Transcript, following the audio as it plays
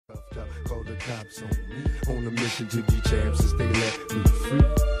Call the cops on me. On a mission to be champs since they let me free.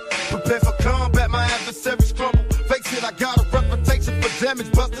 Prepare for combat, my adversaries crumble. Face it, I got a reputation for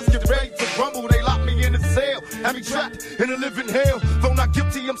damage. Busters get ready to rumble. They lock me in a cell, have me trapped in a living hell. Though not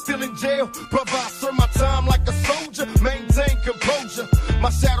guilty, I'm still in jail. Brother, I serve my time like a soldier. Maintain composure. My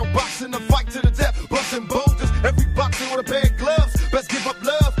shadow boxing, a fight to the death. Busting boulders. Every boxer with a pair of gloves. Best give up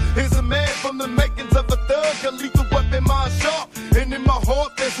love. Here's a man from the makings of a thug. A lethal weapon, mind sharp. And in my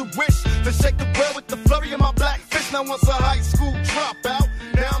heart, there's a wish to shake the world with the flurry of my black fist. Now once a high school dropout,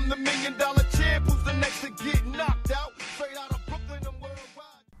 now I'm the $1 million champ. Who's the next to get knocked out? Straight out of Brooklyn and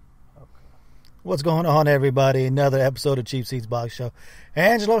worldwide. What's going on, everybody? Another episode of Cheap Seats Box Show.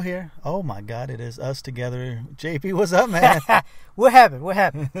 Angelo here. Oh my God, it is us together. JP, what's up, man? What happened? What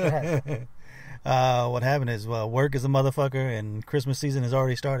happened is, work is a motherfucker, and Christmas season has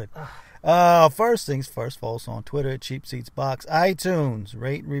already started. First things first, follow us on Twitter at Cheap Seats Box, iTunes,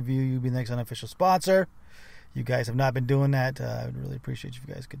 rate, review, you be the next unofficial sponsor. You guys have not been doing that. I would really appreciate if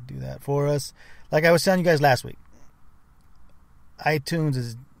you guys could do that for us. Like I was telling you guys last week, iTunes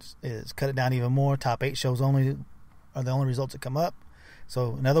is cut it down even more. Top 8 shows only are the only results that come up.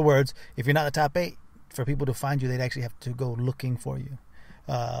 So in other words, if you're not the top 8, for people to find you, they'd actually have to go looking for you.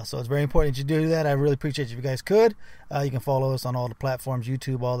 So it's very important that you do that. I really appreciate if you guys could. You can follow us on all the platforms,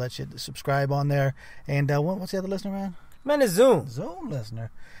 YouTube, all that shit. Subscribe on there. And what's the other listener, man? Man, it's Zoom. Zoom listener.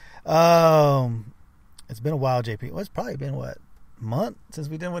 It's been a while, JP. Well, it's probably been, a month since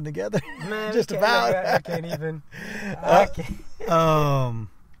we did one together? Man, just about. I can't even. I can't.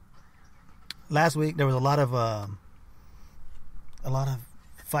 Last week there was a lot of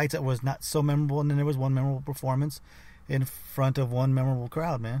fights that was not so memorable, and then there was one memorable performance in front of one memorable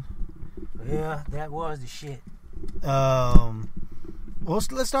crowd, man. Yeah, that was the shit. Well,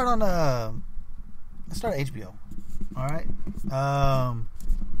 let's start on HBO. All right.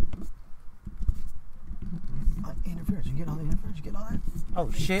 Interference. You get all the interference? You get all that? Oh,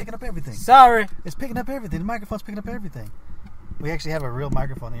 it's shit. Picking up everything. Sorry. It's picking up everything. The microphone's picking up everything. We actually have a real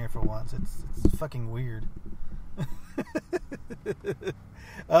microphone here for once. It's fucking weird.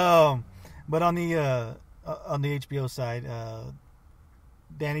 But on the HBO side,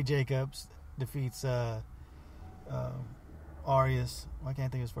 Danny Jacobs defeats Arias. Why can't I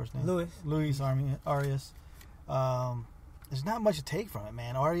think of his first name? Luis Arias. There's not much to take from it,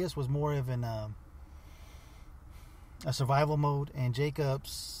 man. Arias was more of a survival mode, and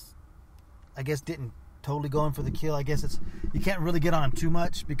Jacobs, I guess, didn't totally go in for the kill. I guess you can't really get on him too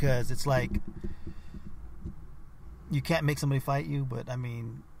much because it's like you can't make somebody fight you. But I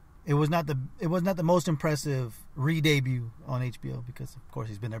mean, it was not the most impressive re-debut on HBO because of course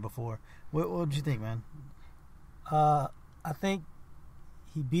he's been there before. What did you think, man? I think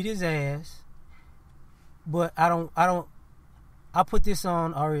he beat his ass, but I put this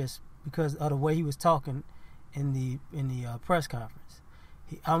on Arias because of the way he was talking in the press conference.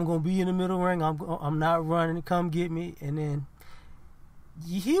 I'm gonna be in the middle ring. I'm not running. Come get me. And then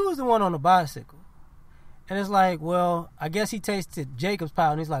he was the one on the bicycle, and it's like, well, I guess he tasted Jacob's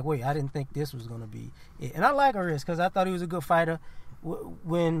power, and he's like, wait, I didn't think this was gonna be it. And I like Arias because I thought he was a good fighter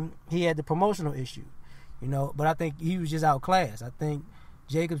when he had the promotional issue, But I think he was just outclassed. I think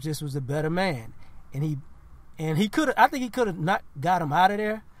Jacobs just was a better man, and he could. I think he could have not got him out of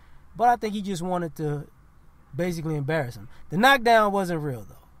there, but I think he just wanted to basically embarrass him. The knockdown wasn't real,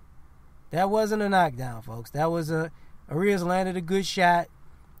 though. That wasn't a knockdown, folks. That was Arias landed a good shot.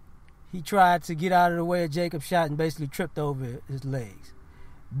 He tried to get out of the way of Jacob's shot and basically tripped over his legs.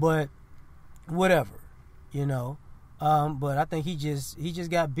 But whatever, But I think he just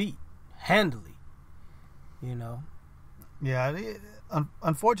got beat handily, Yeah,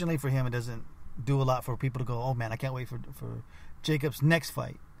 unfortunately for him, it doesn't do a lot for people to go, oh man, I can't wait for Jacob's next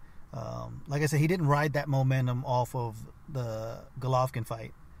fight. Like I said, he didn't ride that momentum off of the Golovkin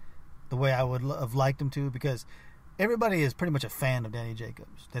fight the way I would have liked him to, because everybody is pretty much a fan of Danny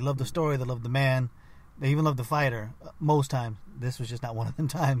Jacobs. They love the story, they love the man, they even love the fighter most times. This was just not one of them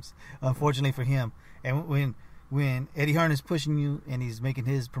times, unfortunately for him. And when Eddie Hearn is pushing you and he's making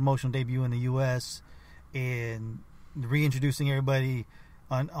his promotional debut in the U.S. and reintroducing everybody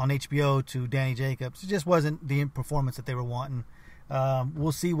on HBO to Danny Jacobs, it just wasn't the performance that they were wanting.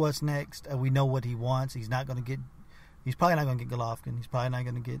 We'll see what's next. We know what he wants. He's probably not going to get Golovkin. He's probably not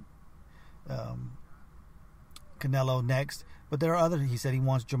going to get Canelo next. But there are he said he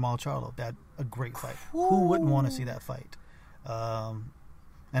wants Jamal Charlo. That's a great fight. Ooh. Who wouldn't want to see that fight?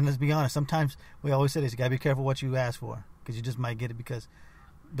 And let's be honest, sometimes we always say this, you got to be careful what you ask for, because you just might get it, because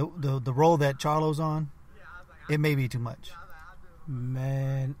the role that Charlo's on, it may be too much.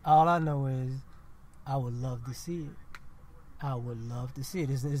 Man, all I know is I would love to see it. I would love to see it.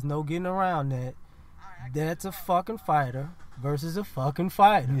 There's no getting around that. That's a fucking fighter versus a fucking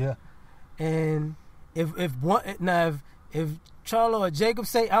fighter. Yeah. And if Charlo or Jacob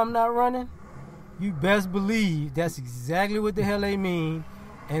say I'm not running, you best believe that's exactly what the hell they mean,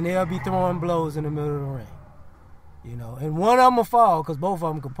 and they'll be throwing blows in the middle of the ring. You know, and one of them will fall because both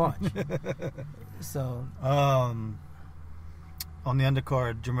of them can punch. So, on the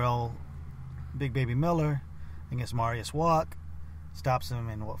undercard, Jamel Big Baby Miller against Marius Walk stops him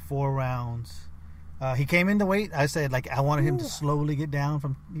in 4 rounds. He came in the weight. I said I wanted him to slowly get down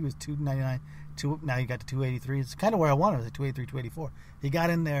from, he was 299 now he got to 283. It's kind of where I wanted him, 283, 284. He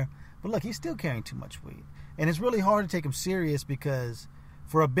got in there, but look, he's still carrying too much weight, and it's really hard to take him serious because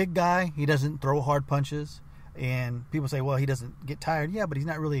for a big guy, he doesn't throw hard punches. And people say, well, he doesn't get tired. Yeah, but he's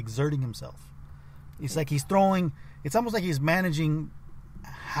not really exerting himself. It's like he's throwing, it's almost like he's managing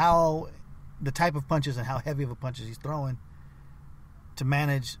how the type of punches and how heavy of a punches he's throwing to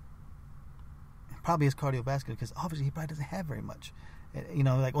manage probably his cardiovascular, because obviously he probably doesn't have very much. You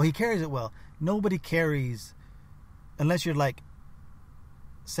know, he carries it well. Nobody carries, unless you're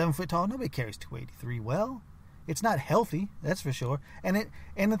 7 foot tall, nobody carries 283 well. It's not healthy, that's for sure. And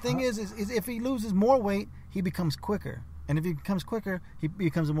the thing is if he loses more weight, he becomes quicker. And if he becomes quicker, he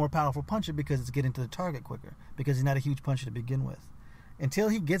becomes a more powerful puncher because it's getting to the target quicker, because he's not a huge puncher to begin with. Until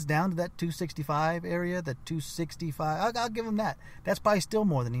he gets down to that 265 area, that 265, I'll give him that. That's probably still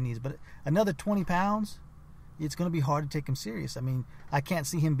more than he needs. But another 20 pounds, it's going to be hard to take him serious. I mean, I can't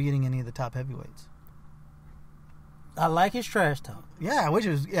see him beating any of the top heavyweights. I like his trash talk. Yeah, I wish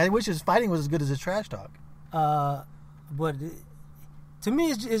his fighting was as good as his trash talk. But to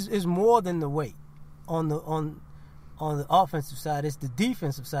me, it's more than the weight. On the offensive side, it's the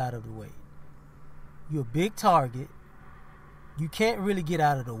defensive side of the weight. You're a big target. You can't really get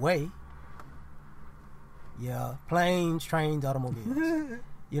out of the way. Yeah, planes, trains, automobiles.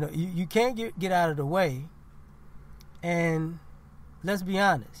 You know, you can't get out of the way. And let's be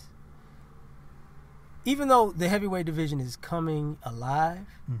honest. Even though the heavyweight division is coming alive,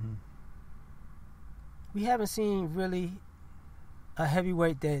 mm-hmm. we haven't seen really a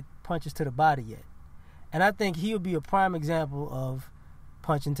heavyweight that punches to the body yet. And I think he'll be a prime example of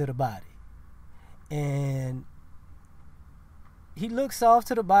punching to the body. And he looks soft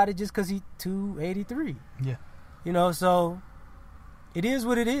to the body just because he's 283. Yeah. You know, so it is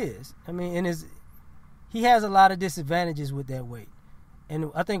what it is. I mean, and he has a lot of disadvantages with that weight. And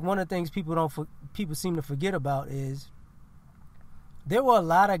I think one of the things people seem to forget about is there were a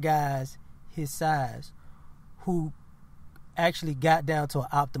lot of guys his size who actually got down to an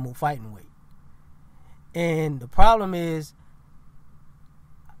optimal fighting weight. And the problem is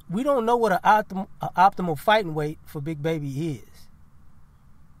we don't know what an optimal fighting weight for Big Baby is.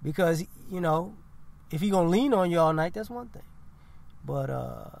 Because, you know, if he's going to lean on you all night, that's one thing. But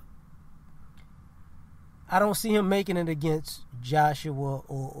I don't see him making it against Joshua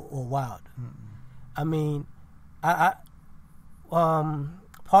or Wilder. Mm-mm. I mean,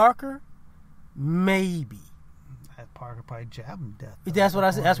 Parker, maybe. Parker probably jabbed him to death. That's what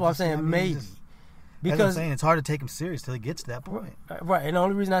I said. That's what I'm saying. Maybe. Because I'm saying it's hard to take him serious till he gets to that point. Right. And the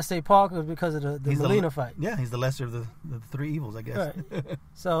only reason I say Parker is because of the Molina fight. Yeah, he's the lesser of the three evils, I guess. Right.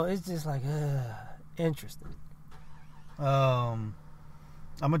 So it's just interesting. I'm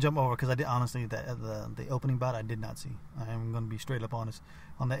gonna jump over because I did honestly the opening bout I did not see. I'm gonna be straight up honest.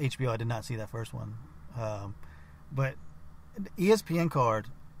 On the HBO, I did not see that first one. But the ESPN card,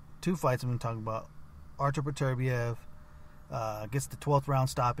 2 fights I'm gonna talk about. Artur Beterbiev gets the 12th round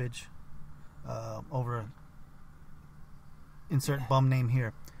stoppage over insert bum name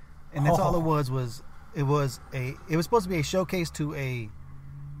here, and that's all it was. It was supposed to be a showcase to a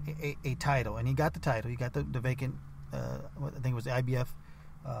title, and he got the title. He got the vacant. I think it was the IBF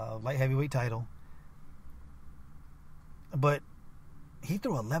light heavyweight title, but he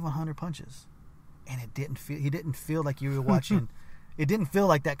threw 1,100 punches, and he didn't feel like you were watching. It didn't feel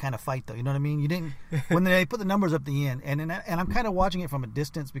like that kind of fight, though. You know what I mean? You didn't when they put the numbers up the end, and I'm kind of watching it from a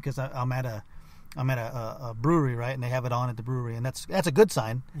distance because I'm at a brewery, right? And they have it on at the brewery, and that's a good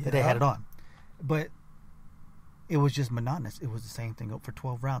sign that they had it on. But it was just monotonous. It was the same thing for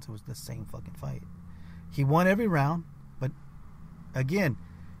 12 rounds. It was the same fucking fight. He won every round, but again,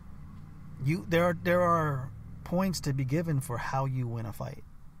 there are points to be given for how you win a fight,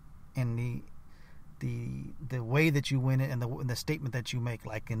 and the way that you win it, and the statement that you make,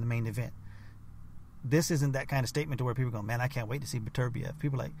 like in the main event. This isn't that kind of statement to where people go, man, I can't wait to see Beterbiev.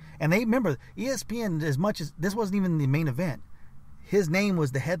 People are like, and they remember ESPN, as much as this wasn't even the main event, his name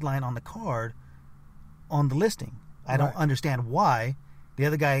was the headline on the card on the listing. I don't understand why. The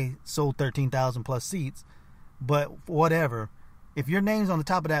other guy sold 13,000 plus seats, But whatever. If your name's on the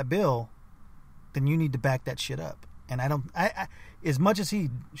top of that bill, then you need to back that shit up. And I as much as he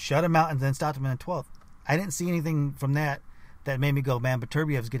shut him out and then stopped him in the 12th, I didn't see anything from that made me go, man, but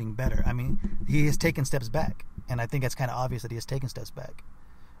Turbiev's getting better. I mean, he has taken steps back. And I think it's kind of obvious that he has taken steps back.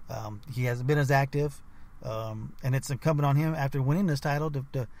 He hasn't been as active. And it's incumbent on him after winning this title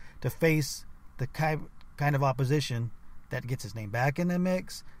to face the kind of opposition that gets his name back in the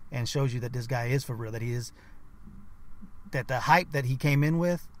mix and shows you that this guy is for real, that the hype that he came in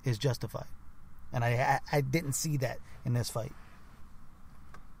with is justified. And I didn't see that in this fight.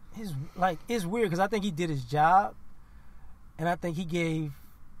 It's weird because I think he did his job, and I think he gave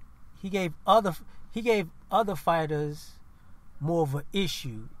other fighters more of an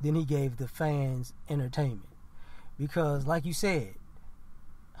issue than he gave the fans entertainment. Because, like you said,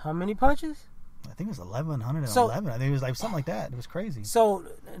 how many punches? I think it was 1,111. I think it was like something like that. It was crazy. So,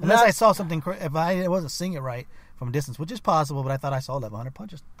 unless I saw something, if I wasn't seeing it right from a distance, which is possible, but I thought I saw 1,100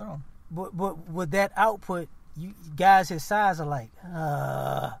 punches thrown. But with that output, you guys his size are like,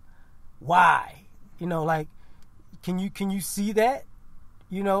 why? You know, like, can you see that?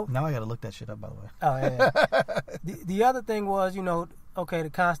 You know. Now I got to look that shit up, by the way. Oh yeah. The other thing was, you know, okay, the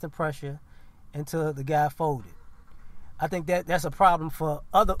constant pressure until the guy folded. I think that's a problem for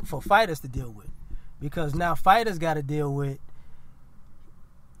fighters to deal with, because now fighters got to deal with.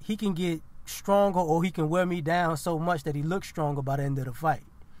 He can get stronger, or he can wear me down so much that he looks stronger by the end of the fight.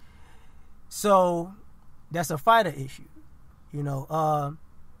 So that's a fighter issue, you know.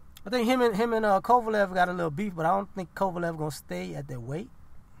 I think him and Kovalev got a little beef, but I don't think Kovalev gonna stay at that weight.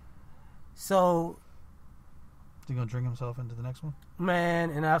 So is he gonna drink himself into the next one? Man,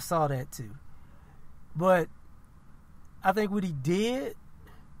 and I saw that too. But I think what he did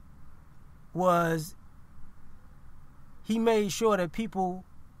was he made sure that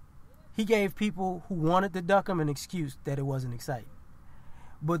he gave people who wanted to duck him an excuse that it wasn't exciting.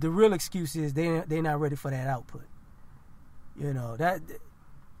 But the real excuse is they're not ready for that output. You know, that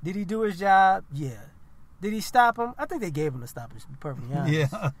did he do his job? Yeah. Did he stop him? I think they gave him a stop, to be perfectly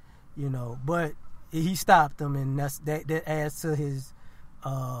honest. Yeah. You know, but he stopped him, and that adds to his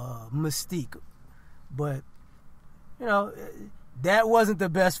mystique. But you know, that wasn't the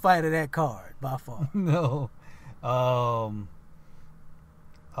best fight of that card by far. No. I'll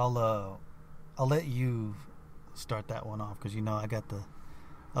let you start that one off, because you know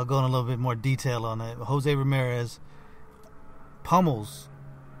I'll go in a little bit more detail on it. Jose Ramirez pummels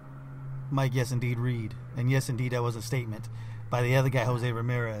Mike Yes Indeed Reed, and yes indeed that was a statement by the other guy, Jose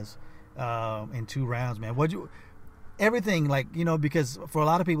Ramirez, in 2 rounds. Man, everything, like, you know, because for a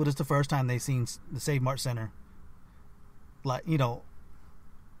lot of people this is the first time they've seen the Save Mart Center, like, you know,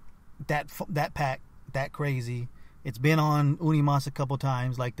 that pack, that crazy. It's been on Unimas a couple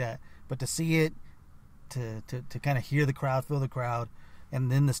times like that, but to see it, to kind of hear the crowd, feel the crowd, and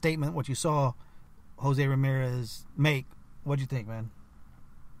then the statement, what you saw Jose Ramirez make, what'd you think, man?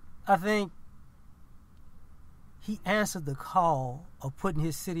 I think he answered the call of putting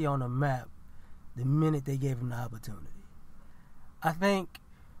his city on the map the minute they gave him the opportunity. I think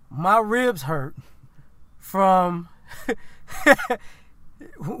my ribs hurt from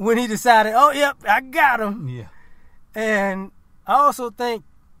when he decided, oh, yep, I got him. Yeah. And I also think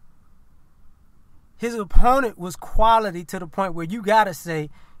his opponent was quality to the point where you got to say,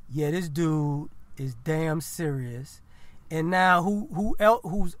 yeah, this dude is damn serious. And now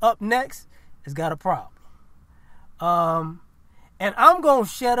who's up next has got a problem. And I'm going to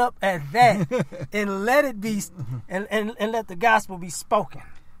shut up at that and let it be, and let the gospel be spoken.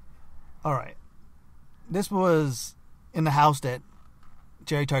 All right. This was in the house that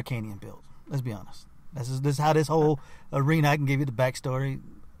Jerry Tarkanian built. Let's be honest. This is how this whole arena, I can give you the backstory.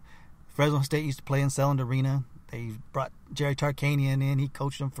 Fresno State used to play in Selland Arena. They brought Jerry Tarkanian in. He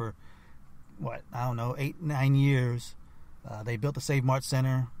coached them for, 8-9 years. They built the Save Mart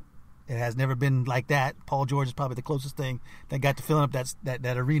Center. It has never been like that. Paul George is probably the closest thing that got to filling up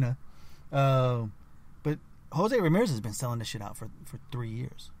that arena. But Jose Ramirez has been selling this shit out for 3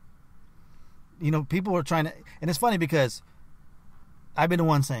 years. You know, people were trying to, and it's funny because I've been the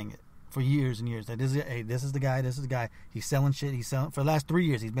one saying it for years and years. That this is the guy. He's selling shit. He's selling for the last 3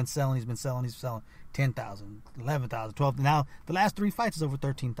 years. He's been selling 10,000, 11,000, 12,000. Now the last 3 fights is over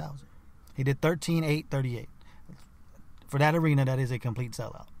 13,000. He did 13, 8, 38. For that arena, that is a complete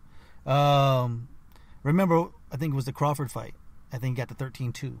sellout. Remember, I think it was the Crawford fight. I think he got the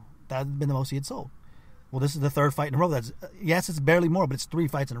 13-2. That had been the most he had sold. Well, this is the 3rd fight in a row. Yes, it's barely more, but it's 3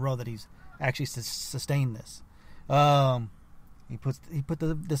 fights in a row that he's actually sustained this. He put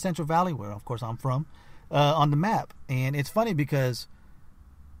the Central Valley, where of course I'm from, on the map. And it's funny because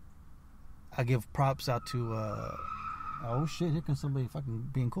I give props out to oh shit, here comes somebody fucking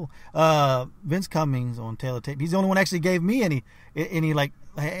being cool. Vince Cummings on Taylor Tape. He's the only one actually gave me any like,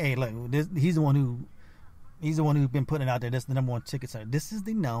 hey, look, he's the one who's been putting it out there. This is the number one ticket seller. This is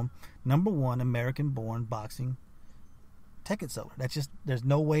the number one American-born boxing ticket seller. That's just, there's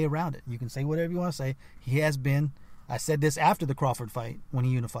no way around it. You can say whatever you want to say. He has been. I said this after the Crawford fight when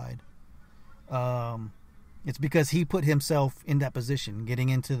he unified. It's because he put himself in that position, getting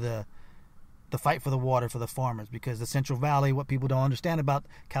into the fight for the water for the farmers, because the Central Valley, what people don't understand about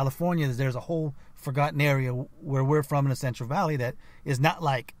California is there's a whole forgotten area where we're from in the Central Valley that is not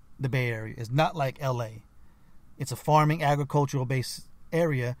like the Bay Area. It's not like LA. It's a farming, agricultural based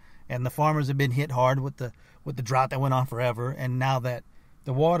area, and the farmers have been hit hard with the drought that went on forever. And now that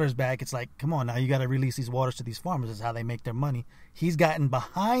the water's back, it's like, come on, now you got to release these waters to these farmers. That's how they make their money. He's gotten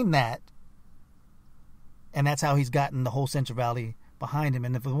behind that, and that's how he's gotten the whole Central Valley behind him.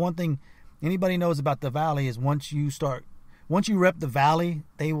 And if the one thing anybody knows about the Valley is once you rep the Valley,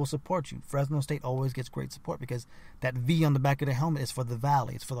 they will support you. Fresno State always gets great support because that V on the back of the helmet is for the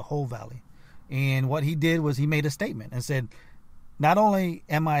Valley. It's for the whole Valley. And what he did was he made a statement and said, not only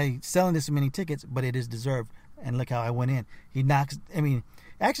am I selling this many tickets, but it is deserved. And look how I went in.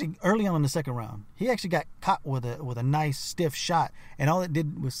 Actually, early on in the second round, he actually got caught with a nice stiff shot, and all it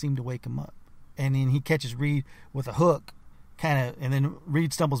did was seem to wake him up. And then he catches Reed with a hook, and then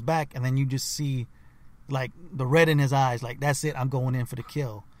Reed stumbles back, and then you just see like the red in his eyes, like, that's it, I'm going in for the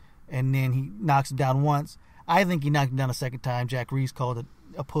kill. And then he knocks him down once. I think he knocked him down a second time. Jack Reese called it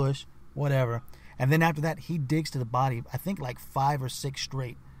a push, whatever. And then after that, he digs to the body, I think like 5 or 6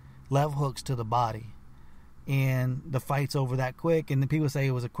 straight left hooks to the body. And the fight's over that quick. And the people say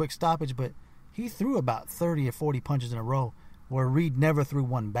it was a quick stoppage, but he threw about 30 or 40 punches in a row where Reed never threw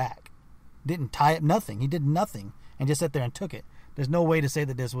one back. Didn't tie up, nothing. He did nothing and just sat there and took it. There's no way to say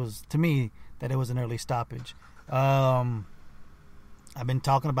that this was, to me, that it was an early stoppage. I've been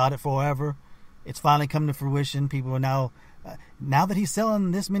talking about it forever. It's finally come to fruition. People are now that he's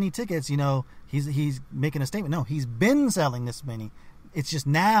selling this many tickets, he's making a statement. No, he's been selling this many. It's just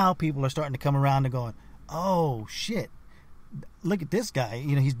now people are starting to come around and going, oh shit, look at this guy.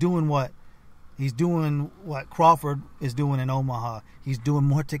 He's doing what Crawford is doing in Omaha. He's doing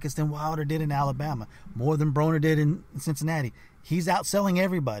more tickets than Wilder did in Alabama, more than Broner did in Cincinnati. He's outselling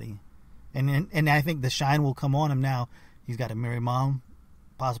everybody, and I think the shine will come on him now. He's got a married mom,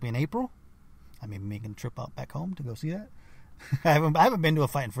 possibly in April. I may be making a trip out back home to go see that. I haven't been to a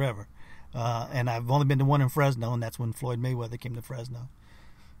fight in forever, and I've only been to one in Fresno, and that's when Floyd Mayweather came to Fresno.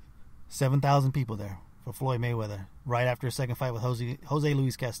 7,000 people there for Floyd Mayweather right after his second fight with Jose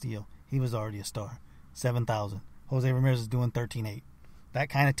Luis Castillo. He was already a star. 7,000. Jose Ramirez is doing 13.8. That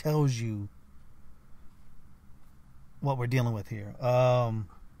kind of tells you what we're dealing with here.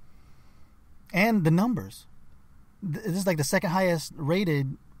 And the numbers. This is like the second highest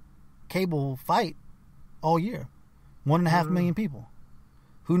rated cable fight all year. 1.5 million people.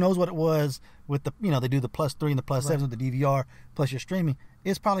 Who knows what it was with the, they do the +3 and the +7 with the DVR plus your streaming.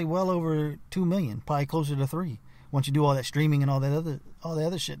 It's probably well over 2 million, probably closer to 3. Once you do all that streaming and all the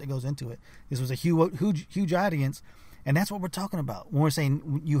other shit that goes into it. This was a huge audience, and that's what we're talking about when we're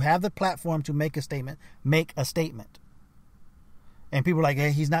saying you have the platform to make a statement. Make a statement. And people are like,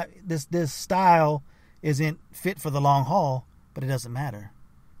 hey, he's not. This style isn't fit for the long haul, but it doesn't matter.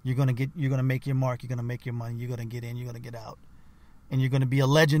 You're gonna make your mark. You're gonna make your money. You're gonna get in. You're gonna get out, and you're gonna be a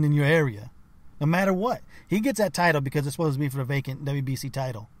legend in your area, no matter what. He gets that title because it's supposed to be for the vacant WBC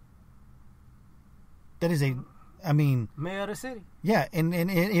title. That is mayor of the city. Yeah, and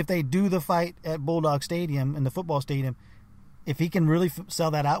if they do the fight at Bulldog Stadium, in the football stadium, if he can really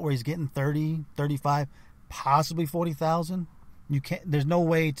sell that out where he's getting 30, 35, possibly 40,000, there's no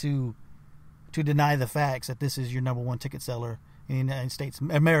way to deny the facts that this is your number one ticket seller in the United States,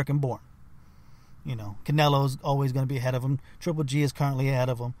 American born. Canelo's always going to be ahead of him. Triple G is currently ahead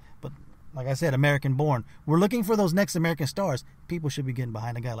of him. But like I said, American born. We're looking for those next American stars. People should be getting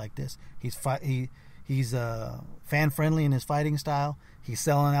behind a guy like this. He's fan friendly in his fighting style. He's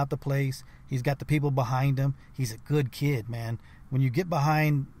selling out the place. He's got the people behind him. He's a good kid, man. When you get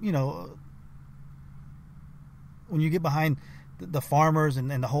behind, the farmers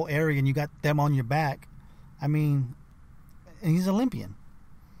and the whole area, and you got them on your back, and he's Olympian.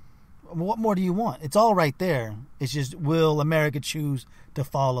 What more do you want? It's all right there. It's just, will America choose to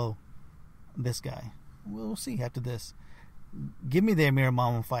follow this guy? We'll see after this. Give me the Amir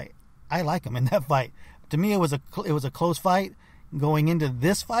Mamman fight. I like him in that fight. To me, it was a close fight going into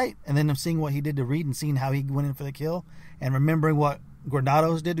this fight, and then I'm seeing what he did to Reed and seeing how he went in for the kill, and remembering what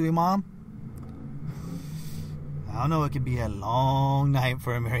Granados did to Imam. I don't know. It could be a long night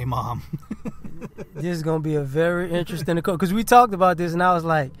for a married mom. This is going to be a very interesting because we talked about this, and I was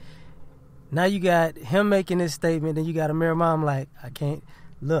like, now you got him making this statement, and you got a married mom like, I can't.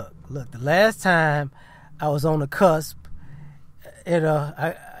 Look, the last time I was on the cusp,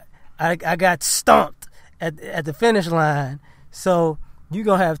 I got stomped at the finish line. So you're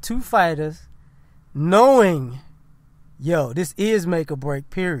going to have two fighters knowing, this is make or break,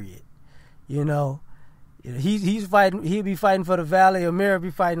 period. He's fighting. He'll be fighting for the Valley. Amir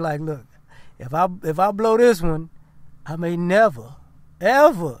be fighting like, look, if I blow this one, I may never,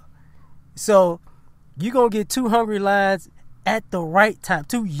 ever. So you're gonna get two hungry lions at the right time.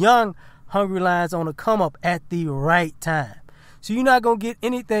 Two young hungry lions on the come up at the right time. So you're not gonna get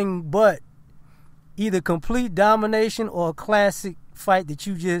anything but either complete domination or a classic fight that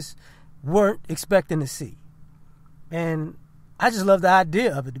you just weren't expecting to see. And I just love the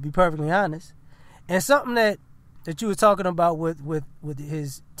idea of it, to be perfectly honest. And something that you were talking about with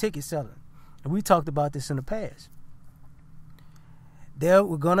his ticket selling, and we talked about this in the past.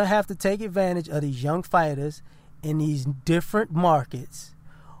 We're going to have to take advantage of these young fighters in these different markets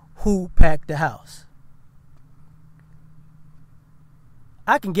who pack the house.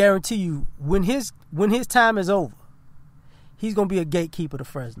 I can guarantee you, when his time is over, he's going to be a gatekeeper to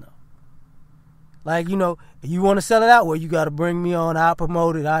Fresno. Like, you want to sell it out, well, you got to bring me on, I'll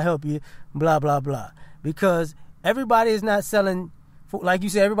promote it, I'll help you, blah, blah, blah. Because everybody is not selling, like you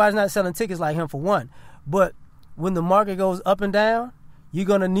said, everybody's not selling tickets like him, for one. But when the market goes up and down, you're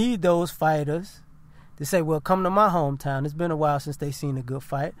going to need those fighters to say, well, come to my hometown. It's been a while since they've seen a good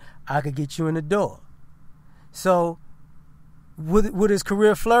fight. I could get you in the door. So with his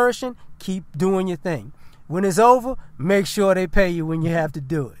career flourishing, keep doing your thing. When it's over, make sure they pay you when you have to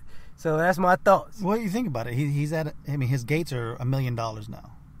do it. So that's my thoughts. What do you think about it? He's at, his gates are $1 million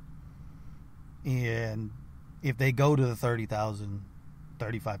now. And if they go to the 30,000,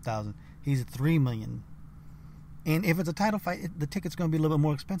 35,000, he's at $3 million. And if it's a title fight, the ticket's going to be a little bit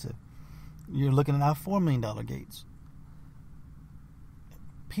more expensive. You're looking at now $4 million gates.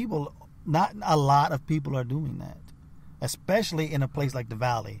 Not a lot of people are doing that, especially in a place like the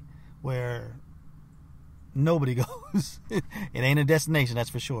Valley, where nobody goes. It ain't a destination, that's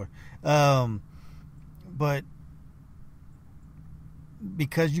for sure. But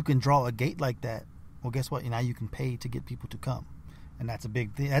because you can draw a gate like that, well, guess what? Now you can pay to get people to come, and that's a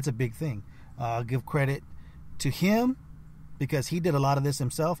big thing. That's a big thing. I'll give credit to him because he did a lot of this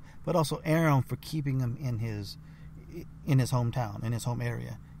himself, but also Aaron for keeping him in his hometown, in his home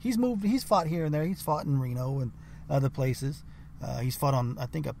area. He's fought here and there. He's fought in Reno and other places. He's fought on, I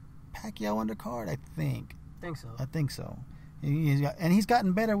think, a Pacquiao undercard. I think so. He's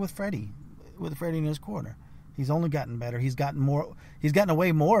gotten better with Freddie in his corner. He's only gotten better. He's gotten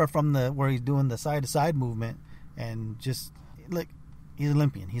away more from where he's doing the side to side movement, and just look, he's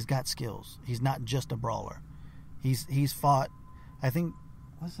Olympian. He's got skills. He's not just a brawler. He's fought, I think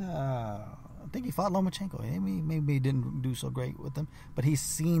he fought Lomachenko. Maybe he didn't do so great with them, but he's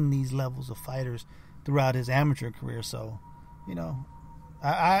seen these levels of fighters throughout his amateur career. So,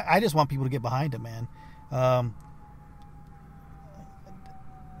 I just want people to get behind him, man.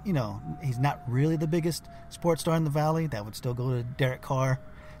 He's not really the biggest sports star in the Valley. That would still go to Derek Carr.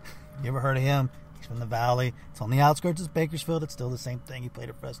 You ever heard of him? He's from the Valley. It's on the outskirts of Bakersfield. It's still the same thing. He played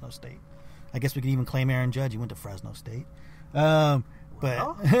at Fresno State. I guess we could even claim Aaron Judge. He went to Fresno State. But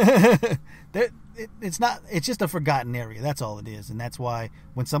it's not. It's just a forgotten area. That's all it is, and that's why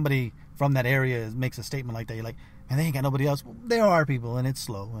when somebody from that area makes a statement like that, you're like, man, they ain't got nobody else. Well, there are people, and it's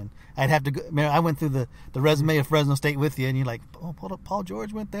slow. And I'd have to go. Man, I went through the resume of Fresno State with you, and you're like, oh, Paul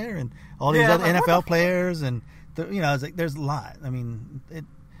George went there, and all these other NFL players, and I was like, there's a lot. I mean,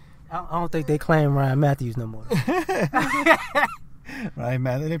 I don't think they claim Ryan Matthews no more. Ryan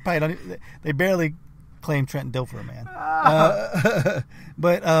Matthews, they barely claim Trenton Dilfer, man.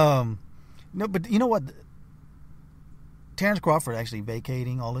 But you know what? Terrence Crawford actually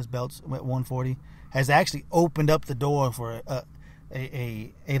vacating all his belts at 140 has actually opened up the door for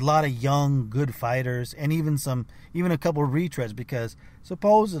a lot of young, good fighters, and even a couple of retreads, because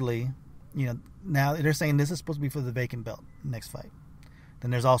supposedly, now they're saying this is supposed to be for the vacant belt next fight. Then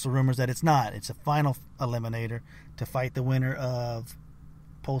there's also rumors that it's not. It's a final eliminator to fight the winner of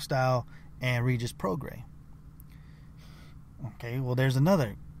Postile and Regis Prograis. Okay, well, there's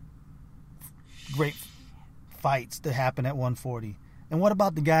another great fights that happen at 140. And what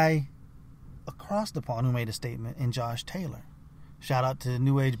about the guy across the pond who made a statement in Josh Taylor? Shout out to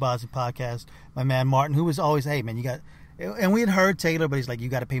New Age Boxing Podcast, my man Martin, who was always, hey, man, you got... And we had heard Taylor, but he's like, you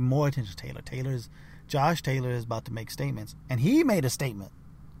got to pay more attention to Taylor. Josh Taylor is about to make statements. And he made a statement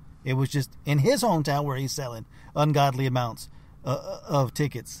It was just in his hometown where he's selling ungodly amounts of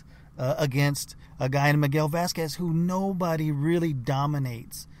tickets against a guy in Miguel Vasquez who nobody really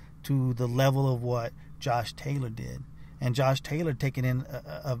dominates to the level of what Josh Taylor did. And Josh Taylor taking in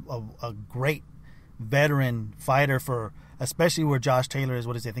a great veteran fighter for, especially where Josh Taylor is,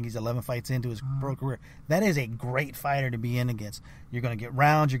 I think he's 11 fights into his pro career. That is a great fighter to be in against. You're going to get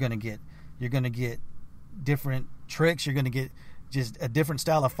rounds. You're going to get different tricks. You're going to get just a different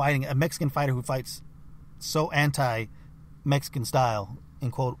style of fighting. A Mexican fighter who fights so anti-Mexican style,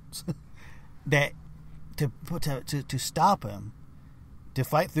 in quotes, that to stop him, to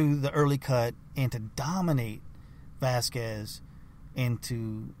fight through the early cut and to dominate Vasquez and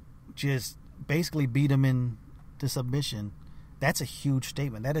to just basically beat him into submission, that's a huge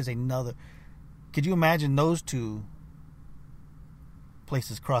statement. That is another. Could you imagine those two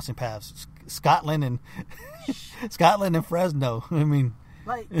places crossing paths? Scotland and Fresno. I mean,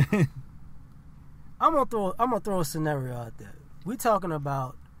 like, I'm gonna throw a scenario out there. We're talking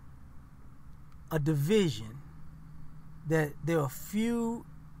about a division that there are few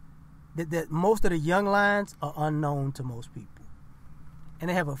that most of the young lions are unknown to most people, and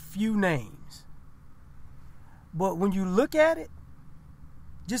they have a few names. But when you look at it,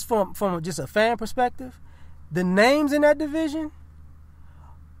 just from just a fan perspective, the names in that division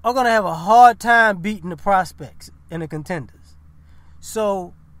are going to have a hard time beating the prospects and the contenders.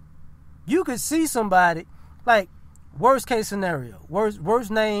 So you could see somebody, like, worst case scenario, worst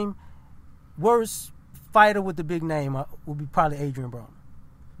name, worst fighter with the big name would be probably Adrian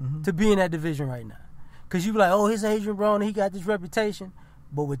Broner, to be in that division right now. Because you be like, oh, he's Adrian Broner, he got this reputation.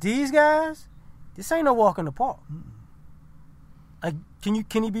 But with these guys, this ain't no walk in the park. Like,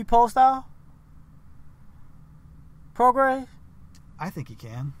 can he be post-style? Prograde? I think he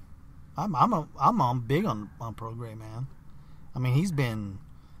can. I'm big on Prograde, man. I mean, he's been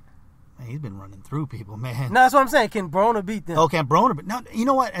running through people, man. No, that's what I'm saying. Can Broner beat them? Oh, can Broner? But now, you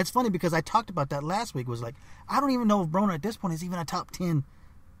know what? It's funny because I talked about that last week. Was like, I don't even know if Broner at this point is even a top 10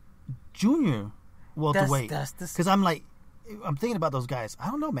 junior welterweight. Because I'm thinking about those guys. I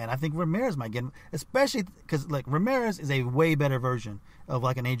don't know, man. I think Ramirez might get him, especially because like Ramirez is a way better version of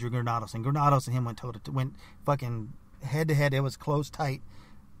like an Adrian Granados, and Granados and him went fucking head to head. It was close, tight.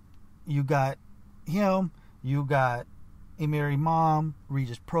 You got him. You got Emir Imam,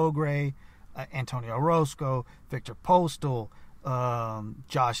 Regis Prograis, Antonio Orozco, Victor Postal,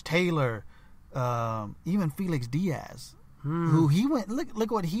 Josh Taylor, even Felix Diaz, who he went.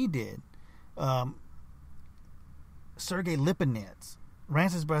 Look what he did. Sergey Lipinets,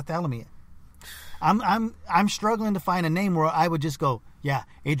 Rances Bartholomew. I'm struggling to find a name where I would just go, yeah,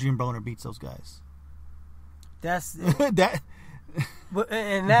 Adrian Broner beats those guys. That's that.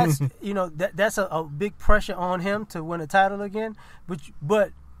 And that's that's a big pressure on him to win a title again.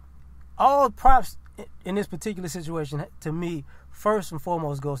 But all props in this particular situation, to me, first and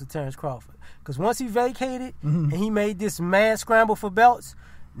foremost goes to Terrence Crawford. Because once he vacated and he made this mad scramble for belts,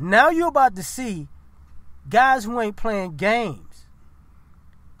 now you're about to see guys who ain't playing games.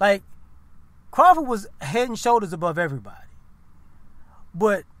 Like, Crawford was head and shoulders above everybody.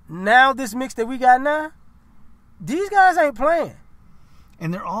 But now this mix that we got now, these guys ain't playing.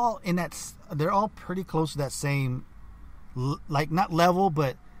 And they're all pretty close to that same, like, not level,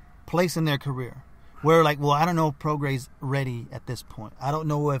 but place in their career. Where, like, well, I don't know if Prograis's ready at this point. I don't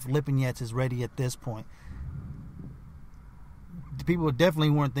know if Lipinets is ready at this point. The people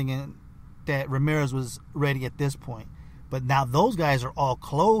definitely weren't thinking that Ramirez was ready at this point. But now those guys are all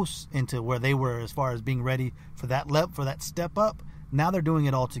close into where they were as far as being ready for that for that step up. Now they're doing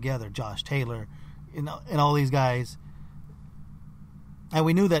it all together. Josh Taylor, and all these guys. And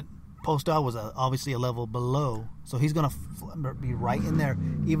we knew that Postal was obviously a level below, so he's going to be right in there,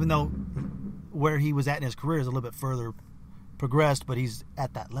 even though where he was at in his career is a little bit further progressed, but he's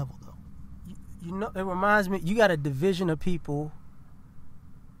at that level, though. You know, it reminds me, you got a division of people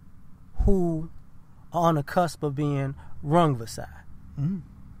who are on the cusp of being Rungvisai. Mm-hmm.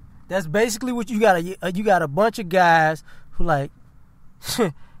 That's basically what you got. You got a bunch of guys who like,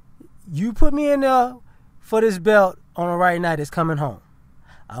 you put me in there for this belt on a right night, it's coming home.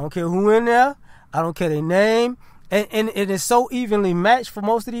 I don't care who in there. I don't care their name. And it is so evenly matched for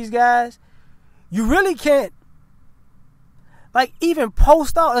most of these guys. You really can't. Like, even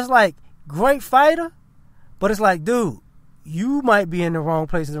Postal is like, great fighter. But it's like, dude, you might be in the wrong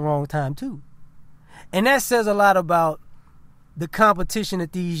place at the wrong time too. And that says a lot about the competition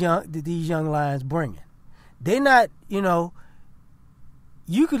that these young lions bringing. They're not, you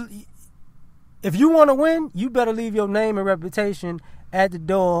could, if you want to win, you better leave your name and reputation at the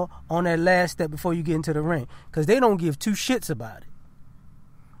door on that last step before you get into the ring, because they don't give two shits about it.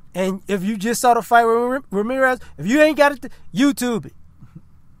 And if you just saw the fight with Ramirez, if you ain't got it, YouTube it.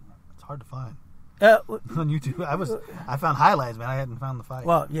 It's hard to find on YouTube. I found highlights, man. I hadn't found the fight.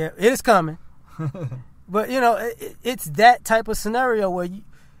 Well, yeah, it is coming. But it's that type of scenario where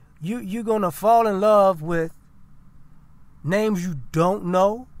you're gonna fall in love with names you don't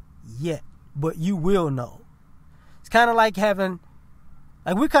know yet, but you will know. It's kind of like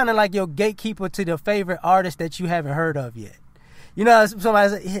we're kind of like your gatekeeper to the favorite artist that you haven't heard of yet. Somebody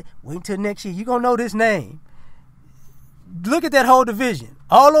said, hey, wait until next year. You're going to know this name. Look at that whole division.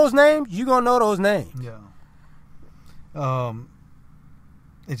 All those names, you're going to know those names. Yeah.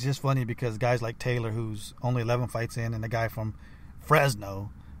 It's just funny because guys like Taylor, who's only 11 fights in, and the guy from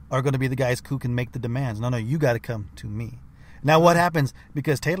Fresno are going to be the guys who can make the demands. No, you got to come to me. Now, what happens,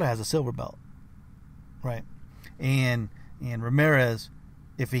 because Taylor has a silver belt, right? And Ramirez,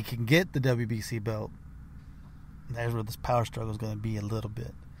 if he can get the WBC belt, that's where this power struggle is going to be a little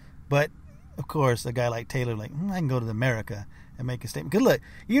bit. But, of course, a guy like Taylor, I can go to America and make a statement. Because, look,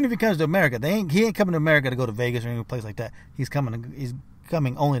 even if he comes to America, he ain't coming to America to go to Vegas or any place like that. He's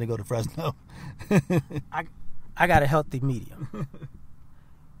coming only to go to Fresno. I got a healthy medium.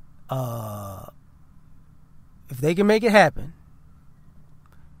 If they can make it happen,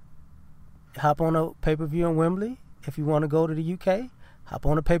 hop on a pay-per-view in Wembley. If you want to go to the UK, hop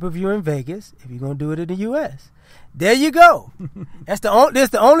on a pay-per-view in Vegas if you're going to do it in the U.S. There you go. That's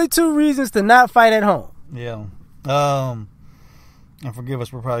the only two reasons to not fight at home. Yeah. And forgive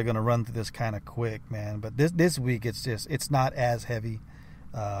us, we're probably going to run through this kind of quick, man. But this week, it's not as heavy.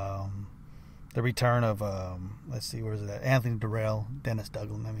 The return of, let's see, where is it at? Anthony Durrell, Dennis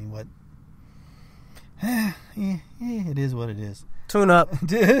Duggan. I mean, what? It is what it is. Tune up.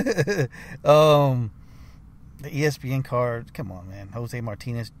 The ESPN card, come on, man.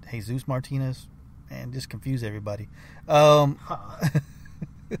 Jesus Martinez, and just confuse everybody. The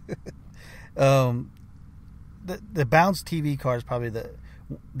Bounce TV card is probably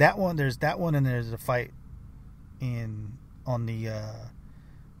that one. There's that one, and there's a fight on the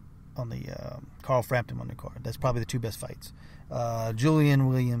Carl Frampton undercard. That's probably the two best fights. Julian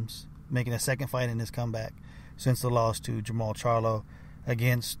Williams making a second fight in his comeback since the loss to Jamal Charlo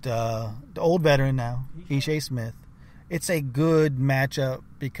against the old veteran now, Ishe Smith. It's a good matchup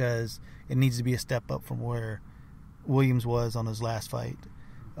because it needs to be a step up from where Williams was on his last fight.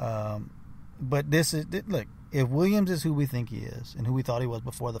 But look, if Williams is who we think he is and who we thought he was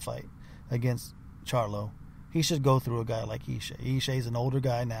before the fight against Charlo, he should go through a guy like Ishe. Ishe's an older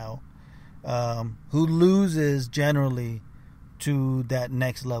guy now who loses generally to that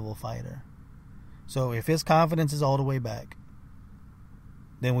next level fighter. So if his confidence is all the way back,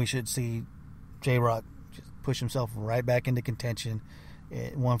 then we should see J-Rock just push himself right back into contention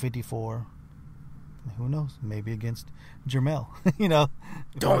at 154. Who knows? Maybe against Jermell.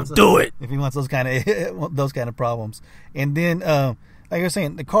 Don't do it if he wants those kind of problems. And then, like I was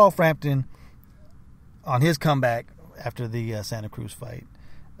saying, the Carl Frampton on his comeback after the Santa Cruz fight,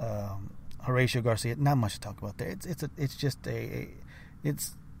 Horatio Garcia. Not much to talk about there.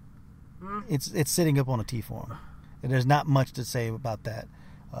 It's sitting up on a tee for him. And there's not much to say about that.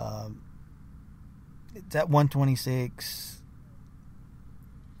 It's at 126.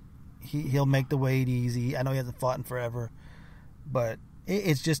 He'll make the weight easy. I know he hasn't fought in forever, but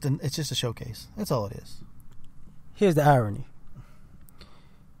it's just a showcase. That's all it is. Here's the irony.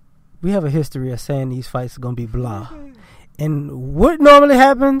 We have a history of saying these fights are gonna be blah, and what normally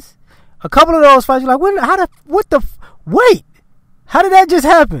happens? A couple of those fights, you're like, wait, how did that just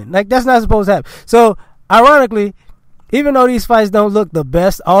happen? Like, that's not supposed to happen. So, ironically, even though these fights don't look the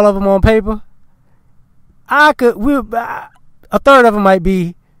best, all of them on paper, a third of them might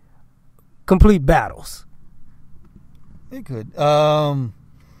be complete battles. It could.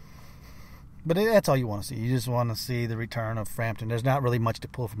 But that's all you want to see. You just want to see the return of Frampton. There's not really much to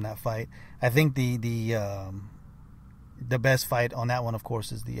pull from that fight. I think the best fight on that one, of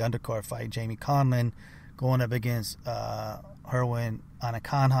course, is the undercard fight. Jamie Conlon going up against Herwin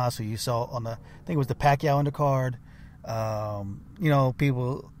Anakanhas, who you saw on I think it was the Pacquiao undercard.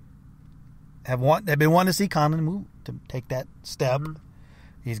 People have been wanting to see Conlon move to take that step. Mm-hmm.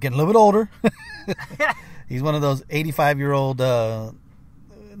 He's getting a little bit older. He's one of those 85-year-old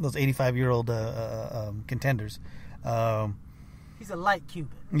contenders. He's a light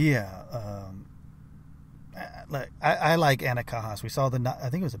Cuban. Yeah. I like Anakanhas. We saw I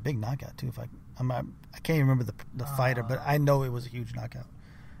think it was a big knockout too. I can't even remember the fighter, but I know it was a huge knockout.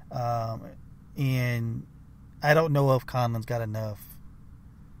 And I don't know if Conlon's got enough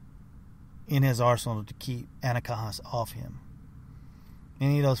in his arsenal to keep Anakanhas off him.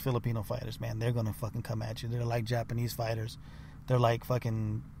 Any of those Filipino fighters, man, they're gonna fucking come at you. They're like Japanese fighters. They're like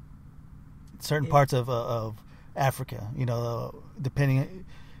fucking certain parts of Africa. You know, depending.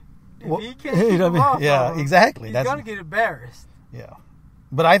 If he can't keep him off, yeah, exactly. He's gonna get embarrassed. Yeah,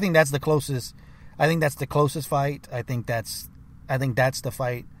 but I think that's the closest. I think that's the closest fight. I think that's the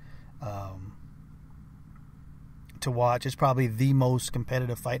fight to watch. It's probably the most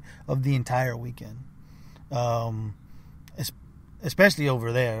competitive fight of the entire weekend, especially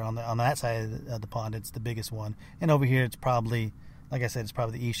over there on that side of the pond. It's the biggest one, and over here it's probably, like I said, it's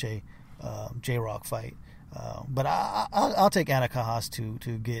probably the Ishe J-Rock fight. But I'll take Anakajas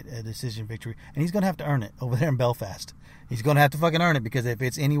to get a decision victory, and he's gonna have to earn it over there in Belfast. He's gonna have to fucking earn it, because if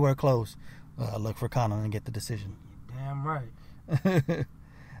it's anywhere close, look for Conor and get the decision. Damn right.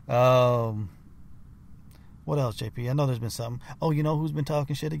 What else, JP? I know there's been something. Oh, you know who's been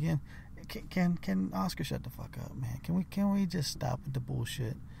talking shit again? Can Oscar shut the fuck up, man? Can we just stop with the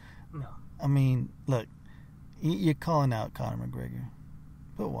bullshit? No. I mean, look, you're calling out Conor McGregor,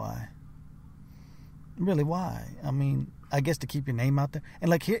 but why? Really, why? I mean, I guess to keep your name out there. And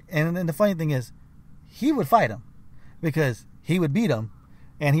like here, and the funny thing is, he would fight him because he would beat him,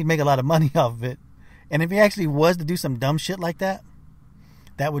 and he'd make a lot of money off of it. And if he actually was to do some dumb shit like that,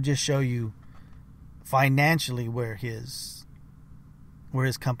 that would just show you financially where his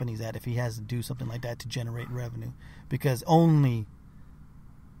company's at, if he has to do something like that to generate revenue, because only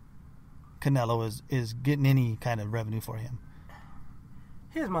Canelo is getting any kind of revenue for him.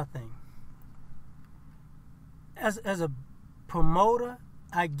 Here's my thing. As a promoter,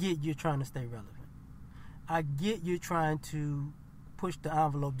 I get you're trying to stay relevant. I get you're trying to push the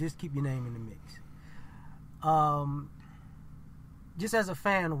envelope, just keep your name in the mix. Just as a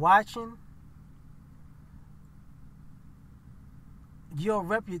fan watching, your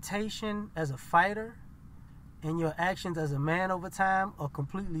reputation as a fighter and your actions as a man over time are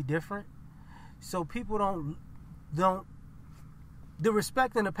completely different. So people don't the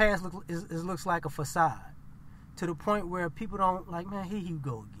respect in the past looks like a facade, to the point where people don't like, man, here you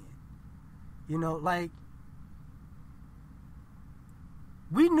go again. You know, like,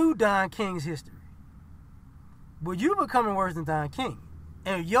 we knew Don King's history, but you becoming worse than Don King,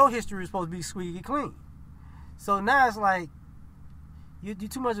 and your history is supposed to be squeaky clean. So now it's like you're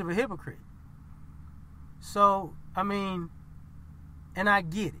too much of a hypocrite. So I mean, and I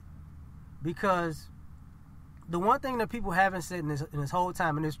get it, because the one thing that people haven't said in this whole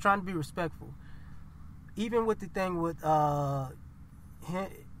time, and it's trying to be respectful, even with the thing with the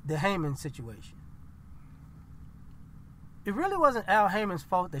Heyman situation, it really wasn't Al Heyman's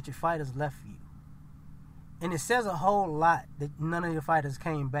fault that your fighters left you. And it says a whole lot that none of your fighters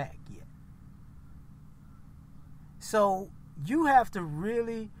came back yet. So you have to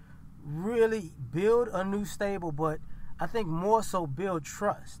really, really build a new stable, but I think more so build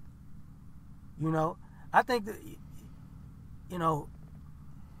trust. You know, I think that, you know,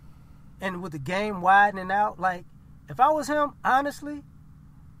 and with the game widening out, like, if I was him, honestly,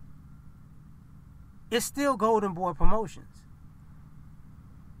 it's still Golden Boy Promotions.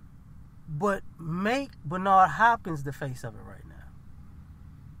 But make Bernard Hopkins the face of it right now.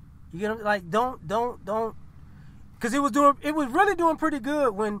 You get what I'm, like, don't, because it was really doing pretty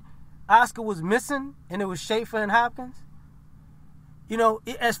good when Oscar was missing and it was Schaefer and Hopkins. You know,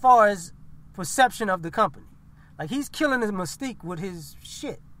 as far as perception of the company, like, he's killing his mystique with his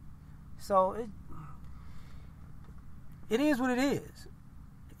shit. So it is what it is.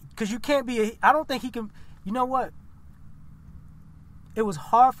 Because you can't be I don't think he can. You know what? It was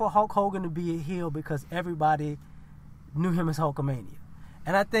hard for Hulk Hogan to be a heel because everybody knew him as Hulkamania.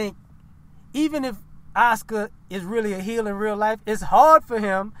 And I think even if Oscar is really a heel in real life, it's hard for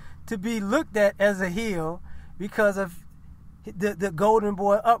him to be looked at as a heel because of the Golden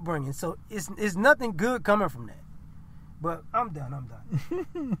Boy upbringing. So it's nothing good coming from that. But I'm done.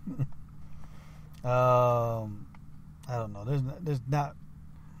 I don't know.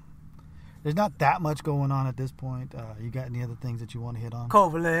 There's not that much going on at this point. You got any other things that you want to hit on?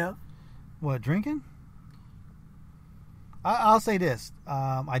 Kovalev. What, drinking? I'll say this.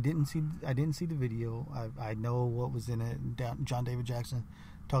 I didn't see the video. I know what was in it. John David Jackson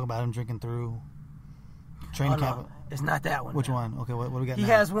talking about him drinking through training camp. No, it's not that one. Which now. one? Okay, what do we got? He now?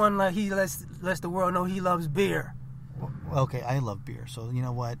 has one like he lets the world know he loves beer. Okay, I love beer, so you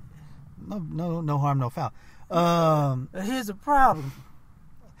know what? No harm, no foul. Here's the problem.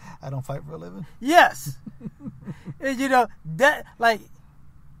 I don't fight for a living. Yes. And you know that, like,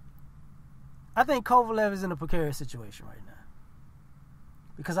 I think Kovalev is in a precarious situation right now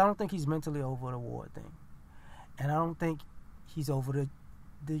because I don't think he's mentally over the war thing, and I don't think he's over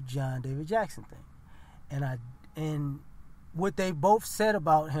the John David Jackson thing, and what they both said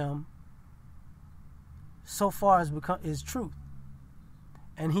about him so far is truth,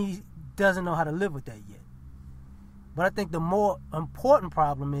 and he doesn't know how to live with that yet. But I think the more important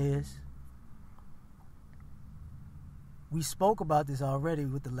problem is, we spoke about this already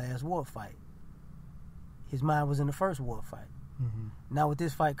with the last war fight. His mind was in the first war fight. Mm-hmm. Now with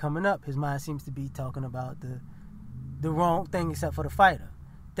this fight coming up, his mind seems to be talking about the wrong thing except for the fighter.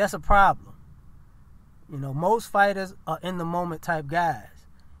 That's a problem. You know, most fighters are in the moment type guys.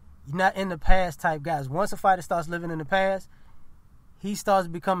 You're not in the past type guys. Once a fighter starts living in the past, he starts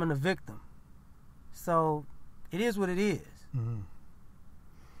becoming a victim. So it is what it is. Mm-hmm.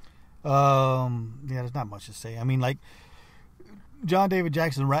 Yeah, there's not much to say. I mean, like, John David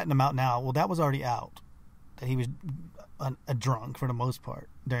Jackson ratting him out now. Well, that was already out. That he was a drunk for the most part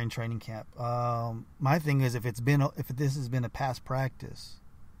during training camp. My thing is, if this has been a past practice,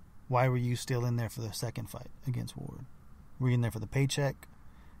 why were you still in there for the second fight against Ward? Were you in there for the paycheck?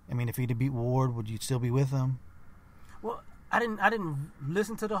 I mean, if he'd have beat Ward, would you still be with him? Well, I didn't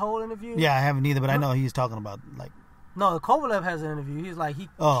listen to the whole interview. Yeah, I haven't either, but I know he's talking about, like... No, Kovalev has an interview. He's like, he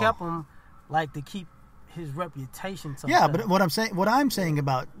kept him, like, to keep his reputation. Yeah, but what I'm saying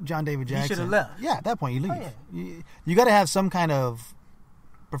about John David Jackson... He should have left. Yeah, at that point, you leave. Oh, yeah. You got to have some kind of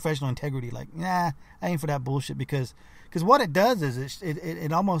professional integrity. Like, nah, I ain't for that bullshit, because what it does is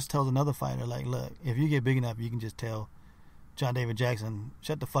it almost tells another fighter, like, look, if you get big enough, you can just tell John David Jackson,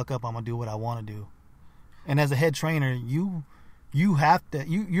 shut the fuck up, I'm going to do what I want to do. And as a head trainer, you have to...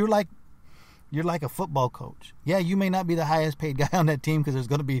 You're like a football coach. Yeah, you may not be the highest paid guy on that team because there's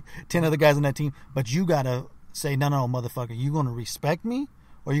going to be 10 other guys on that team, but you got to say, no, motherfucker, you going to respect me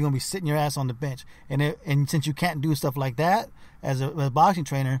or you going to be sitting your ass on the bench? And since you can't do stuff like that as a boxing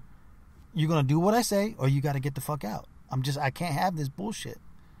trainer, you're going to do what I say or you got to get the fuck out. I can't have this bullshit.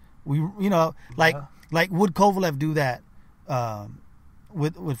 Would Kovalev do that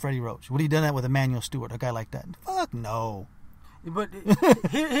with Freddie Roach? Would he done that with Emmanuel Stewart, a guy like that? Fuck no. But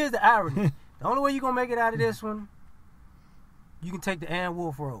here's the irony. The only way you're going to make it out of this one, you can take the Ann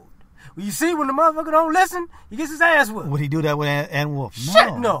Wolf road. Well, you see, when the motherfucker don't listen, he gets his ass whipped. Would he do that with Ann Wolf?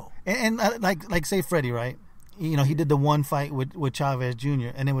 Shit, no. And like say Freddie, right? You know, he did the one fight with Chavez Jr.,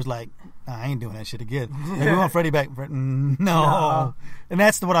 and it was like, I ain't doing that shit again. Like, we want Freddie back. No. And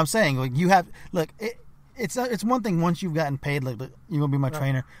that's what I'm saying. Like, you have, look, it's one thing once you've gotten paid, like, you're going to be my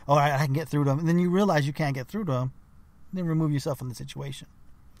trainer. All right, I can get through to him. And then you realize you can't get through to him. Then remove yourself from the situation.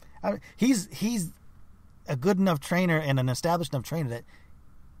 He's a good enough trainer and an established enough trainer that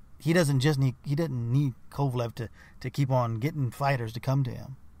he didn't need Kovalev to keep on getting fighters to come to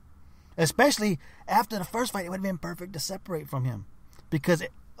him. Especially after the first fight, it would have been perfect to separate from him, because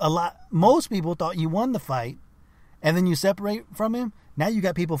most people thought you won the fight, and then you separate from him. Now you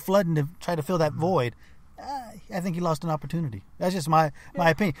got people flooding to try to fill that void. I think he lost an opportunity. That's just my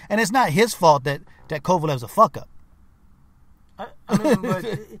opinion, and it's not his fault that Kovalev's a fuck up. I mean, but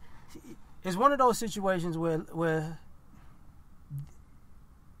it's one of those situations where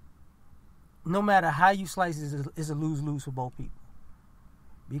no matter how you slice it, it's a lose-lose for both people.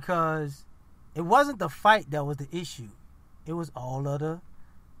 Because it wasn't the fight that was the issue. It was all of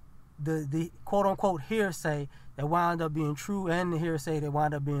the quote-unquote hearsay that wound up being true and the hearsay that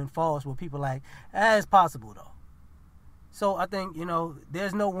wound up being false, where people like, it's possible, though. So I think,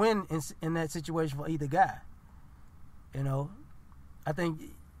 there's no win in that situation for either guy. Because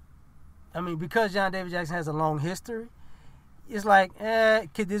John David Jackson has a long history, it's like,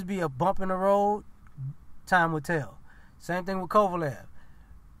 could this be a bump in the road? Time will tell. Same thing with Kovalev.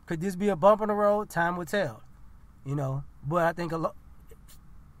 Could this be a bump in the road? Time will tell. But I think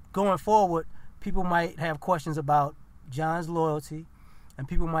going forward, people might have questions about John's loyalty, and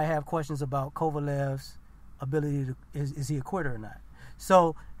people might have questions about Kovalev's ability to, is he a quitter or not?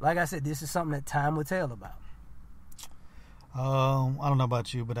 So, like I said, this is something that time will tell about. I don't know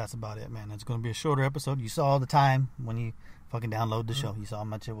about you, but that's about it, man. It's going to be a shorter episode. You saw the time when you fucking download the show. You saw how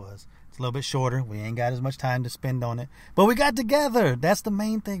much it was. It's a little bit shorter. We ain't got as much time to spend on it. But we got together. That's the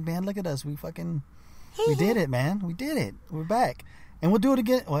main thing, man. Look at us. We did it, man. We did it. We're back. And we'll do it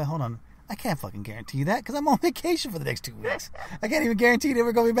again. Well, hold on. I can't fucking guarantee you that because I'm on vacation for the next 2 weeks. I can't even guarantee that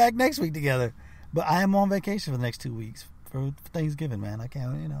we're going to be back next week together. But I am on vacation for the next 2 weeks for Thanksgiving, man. I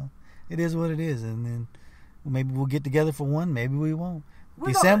can't, it is what it is. And then maybe we'll get together for one. Maybe we won't.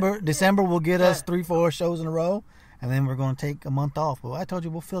 December will get us 3-4 shows in a row. And then we're going to take a month off. But I told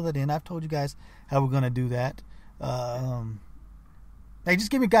you we'll fill that in. I've told you guys how we're going to do that. Hey,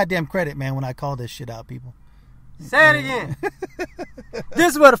 just give me goddamn credit, man, when I call this shit out, people. Say it again.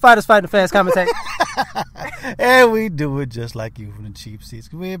 This is where the fighters fight the fast commentate. And we do it just like you from the cheap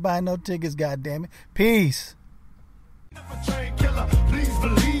seats. We ain't buying no tickets, goddamn it. Peace. Please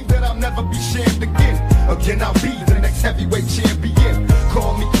believe that I'll never be shamed again. Again, I'll be the next heavyweight champion.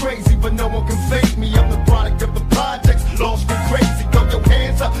 Call me crazy, but no.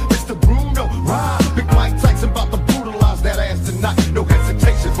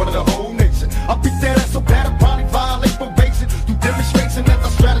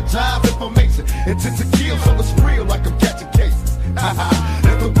 kill, so it's real like I'm catching cases.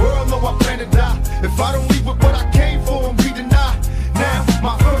 Let the world know I plan to die. If I don't leave